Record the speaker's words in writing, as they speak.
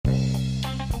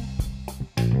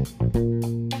On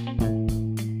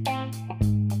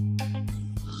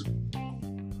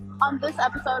this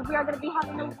episode, we are going to be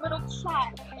having a little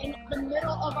chat in the middle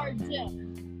of our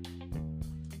gym.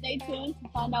 Stay tuned to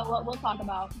find out what we'll talk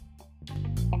about.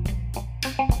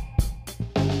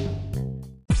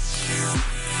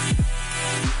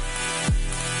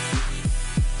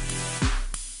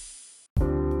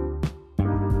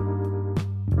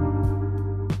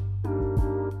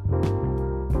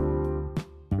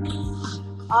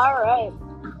 All right,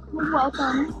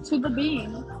 welcome to the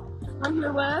Bean. I'm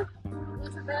here with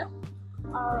Elizabeth.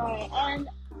 All right, and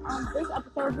on this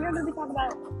episode, we're going to be talking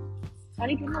about how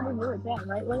do you think we do it then,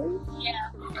 right, Lily?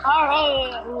 Yeah. All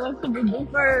right, what should we do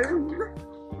first?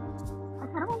 I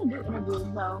kind of want to do interviews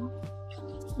though.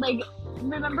 Like,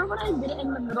 remember when I did it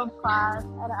in the middle of class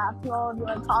and I asked you all if you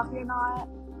like coffee or not,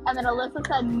 and then Alyssa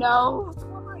said no.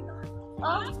 Oh my god.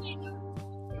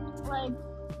 Like,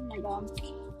 oh my god.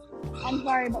 I'm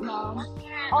sorry, but no.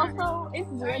 Also, it's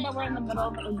weird that we're in the middle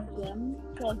of a gym,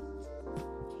 just,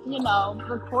 you know,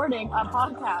 recording a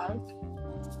podcast.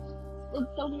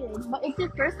 It's so weird, but it's your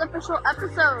first official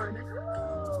episode.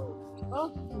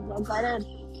 Oh, I'm so excited.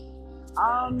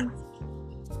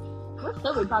 What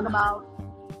should we talk about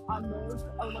on this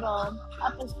a little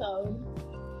episode?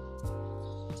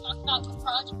 Talk about the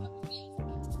project.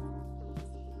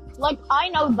 Like, I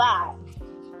know that.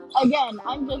 Again,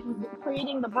 I'm just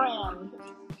creating the brand.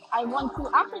 I want to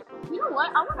actually, you know what?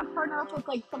 I want to partner up with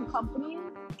like some companies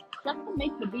just to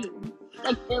make the bean.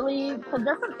 Like Italy, because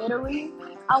they're from Italy.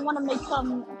 I want to make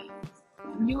some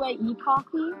UAE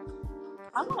coffee.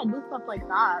 I want to do stuff like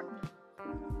that.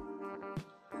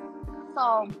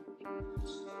 So,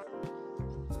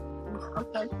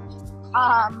 okay.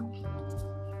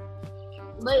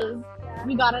 Liz,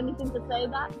 you got anything to say to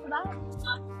that?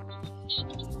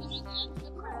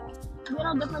 You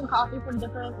know, different coffee from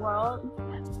different worlds.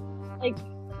 Like,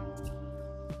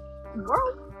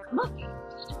 world? Look.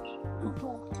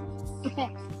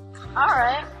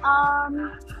 Alright,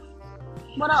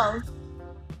 what else?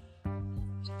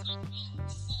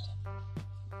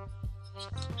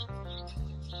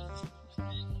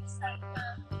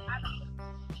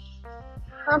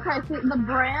 Okay, so the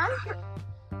brand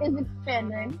is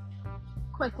expanding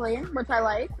quickly, which I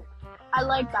like. I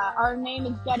like that. Our name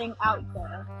is getting out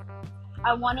there.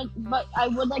 But I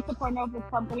would like to partner up with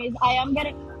companies. I am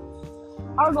getting,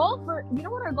 our goal for, you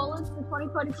know what our goal is for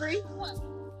 2023?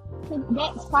 To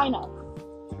get sign-ups.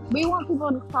 We want people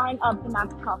to sign up to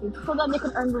Max Coffee so that they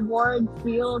can earn rewards,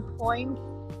 deals, points,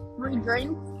 free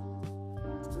drinks.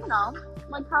 You know,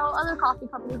 like how other coffee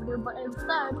companies do, but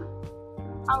instead,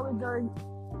 ours are,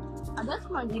 I guess,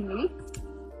 more unique.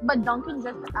 But Dunkin'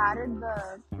 just added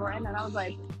the brand, and I was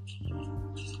like,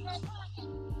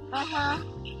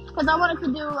 because I wanted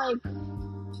to do, like,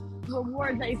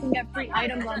 rewards that you can get free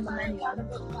items on the menu.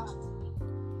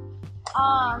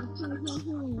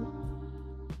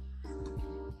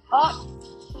 Oh,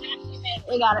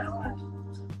 we got it.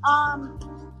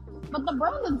 But the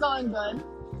brand is going good.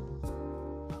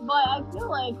 But I feel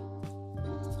like,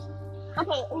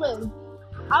 okay, Liz,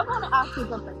 I want to ask you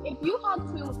something. If you had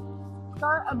to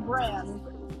start a brand,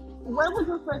 where would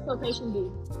your first location be?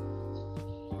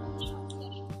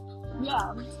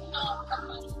 Yeah.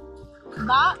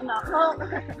 That and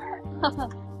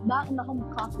the home of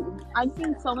coffee. I've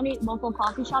seen so many local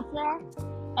coffee shops there,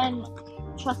 and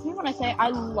trust me when I say I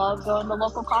love going to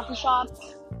local coffee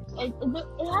shops. It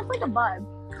has like a vibe.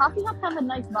 Coffee shops have a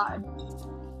nice vibe.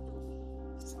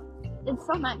 It's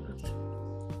so nice.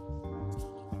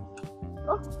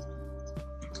 Oh.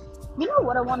 You know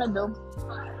what I want to do?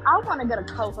 I want to get a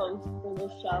co-host for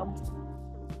this show.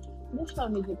 This show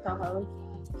needs a co-host.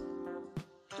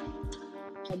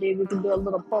 Maybe we can do a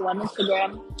little poll on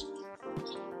Instagram.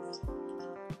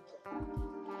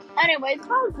 Anyways,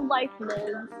 how's life, Liz?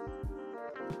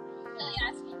 Really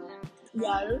asking that.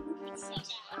 Yes. It's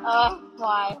so bad.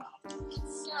 Why?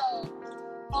 It's so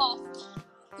awful.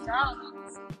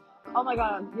 Dramas. Oh my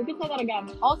god, you can say that again.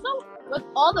 Also, with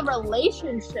all the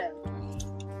relationships.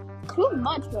 Too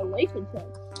much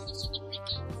relationships.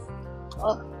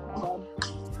 Oh my god.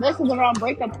 This is around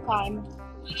breakup time.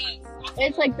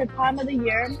 It's like the time of the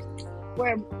year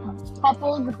where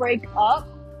couples break up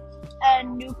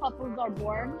and new couples are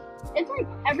born. It's like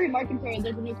every marketing period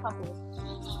there's a new couple.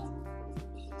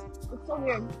 It's so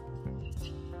weird.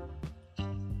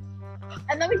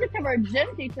 And then we just have our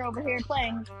gym teacher over here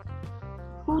playing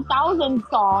 2000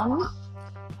 songs.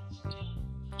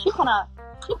 She's kinda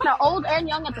old and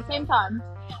young at the same time.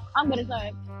 I'm gonna say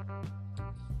it.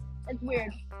 It's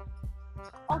weird.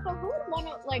 Also, who would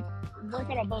wanna like work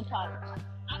at a bow tie?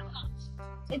 I don't know.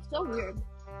 It's so weird.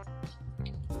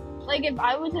 Like if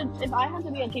I had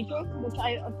to be a teacher, which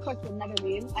I of course would never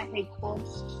be. I hate school.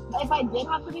 But if I did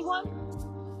have to be one,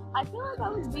 I feel like I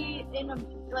would be in a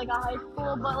high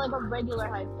school, but like a regular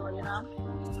high school, you know,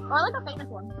 or like a famous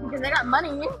one because they got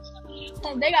money.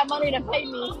 And they got money to pay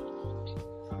me.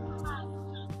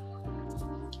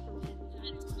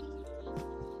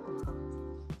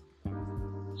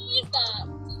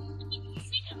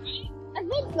 I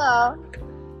think so.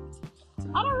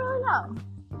 I don't really know.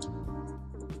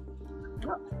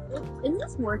 Is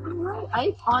this working right?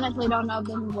 I honestly don't know if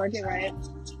this is working right.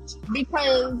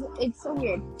 Because it's so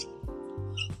weird.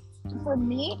 For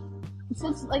me,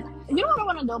 since, like, you know what I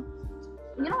want to do?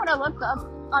 You know what I looked up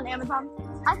on Amazon?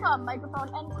 I saw a microphone,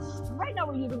 and right now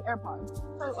we're using AirPods.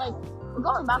 So, like,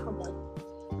 going back with this,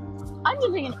 I'm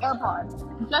using an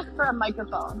AirPod just for a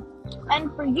microphone.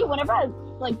 And for you, whenever I,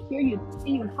 like, see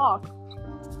you talk,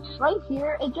 right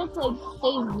here, it just, like,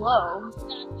 stays low.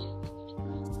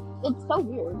 It's so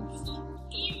weird.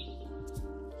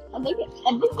 I think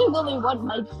there's only one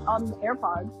mic on the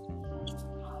AirPods.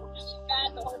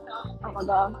 Oh my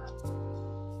god.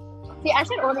 See, I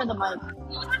should order the mic.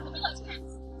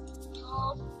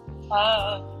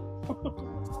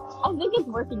 I think it's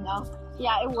working now.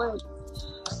 Yeah, it works.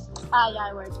 Yeah,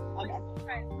 it works. Okay.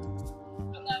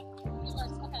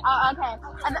 Okay.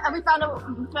 And we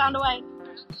found a way.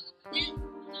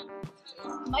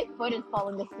 My foot is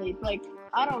falling asleep. Like,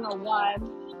 I don't know why.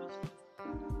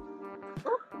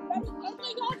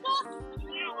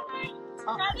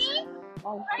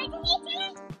 Oh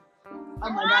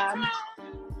my god.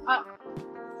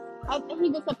 He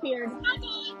disappeared.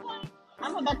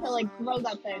 I'm about to like throw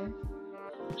that thing.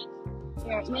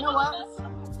 Here, you know what?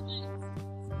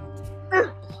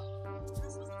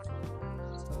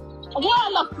 We're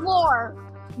on the floor.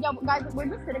 Yo, guys, we're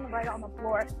just sitting right on the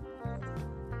floor.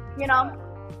 You know?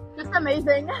 Just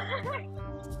amazing.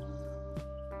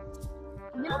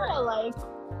 You know what I like?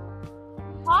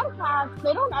 Podcasts,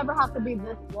 they don't ever have to be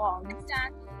this long.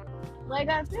 Exactly. Like,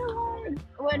 I feel like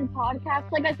when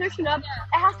podcasts, like, I searched it up,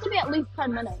 it has to be at least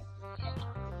 10 minutes.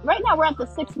 Right now, we're at the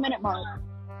 6-minute mark.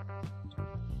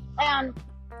 And,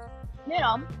 you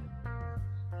know,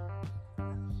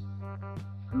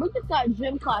 we just got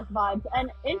gym class vibes,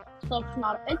 and it's like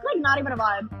not even a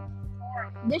vibe.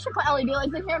 They should put LED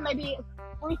lights in here, maybe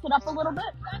spruce it up a little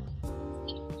bit.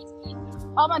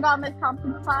 Oh my god, Miss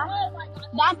Thompson's class. Oh my god.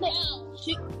 That's it.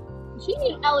 She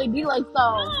needs LED lights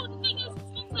though. No, the thing is,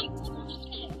 it's like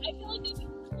bullshit. I feel like they do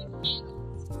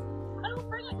candles. I don't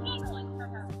bring a candle in for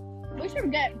her. We should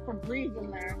get Febreze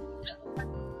in there.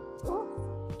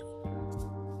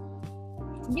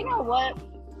 You know what,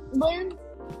 Liz?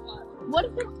 What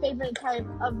is your favorite type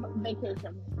of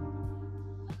vacation?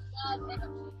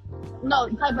 No,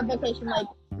 type of vacation, like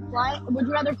fly. Would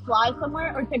you rather fly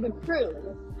somewhere or take a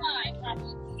cruise?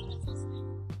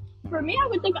 For me,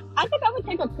 I think I would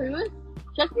take a cruise,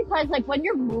 just because like when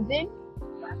you're moving,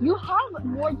 you have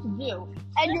more to do,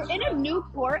 and you're in a new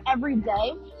port every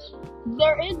day.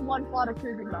 There is one flaw to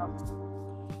cruising though.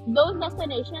 Those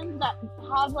destinations that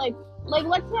have like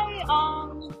let's say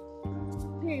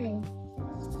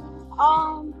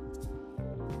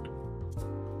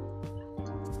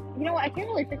you know what? I can't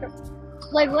really think of,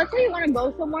 like, let's say you want to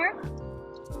go somewhere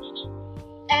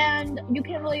and you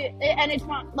can't really, and it's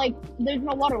not like there's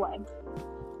no waterway.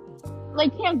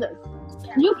 Like Kansas,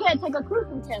 you can't take a cruise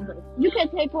from Kansas. You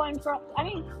can't take one from. I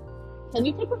mean, can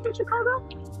you take one from Chicago?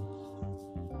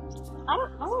 I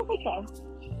don't think so.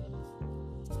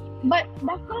 But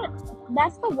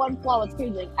that's the one flaw with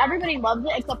cruising. Everybody loves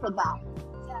it except for that.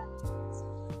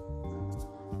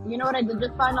 You know what I did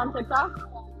just find on TikTok?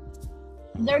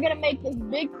 They're gonna make this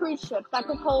big cruise ship that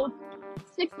could hold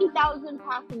 60,000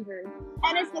 passengers,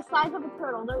 and it's the size of a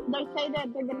turtle. They say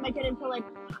that they're gonna make it into like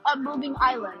a moving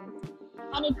island,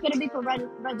 and it's gonna be for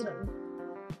residents.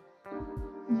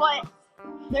 But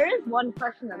there is one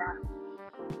question to that: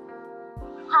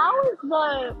 how is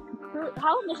the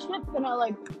ship gonna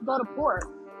like go to port?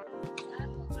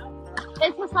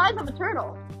 It's the size of a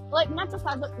turtle. Like not the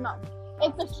size of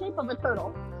it's the shape of a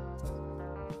turtle.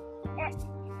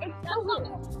 It's so weird.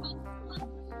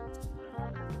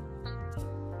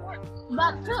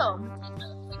 That too.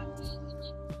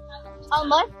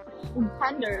 Unless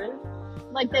tenders,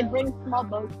 like they bring small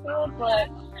boats to it, but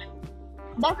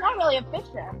that's not really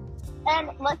efficient.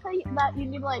 And let's say that you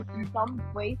need like dump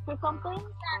waste or something,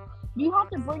 you have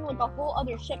to bring like a whole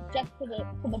other ship just to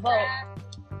the boat.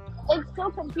 It's so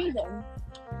confusing.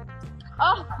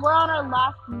 Oh, we're on our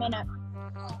last minute.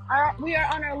 Alright, we are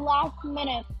on our last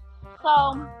minute. So,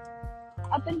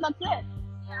 I think that's it.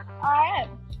 Alright.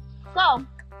 So,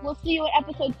 we'll see you in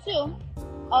episode 2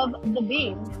 of The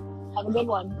Beam. Have a good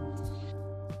one.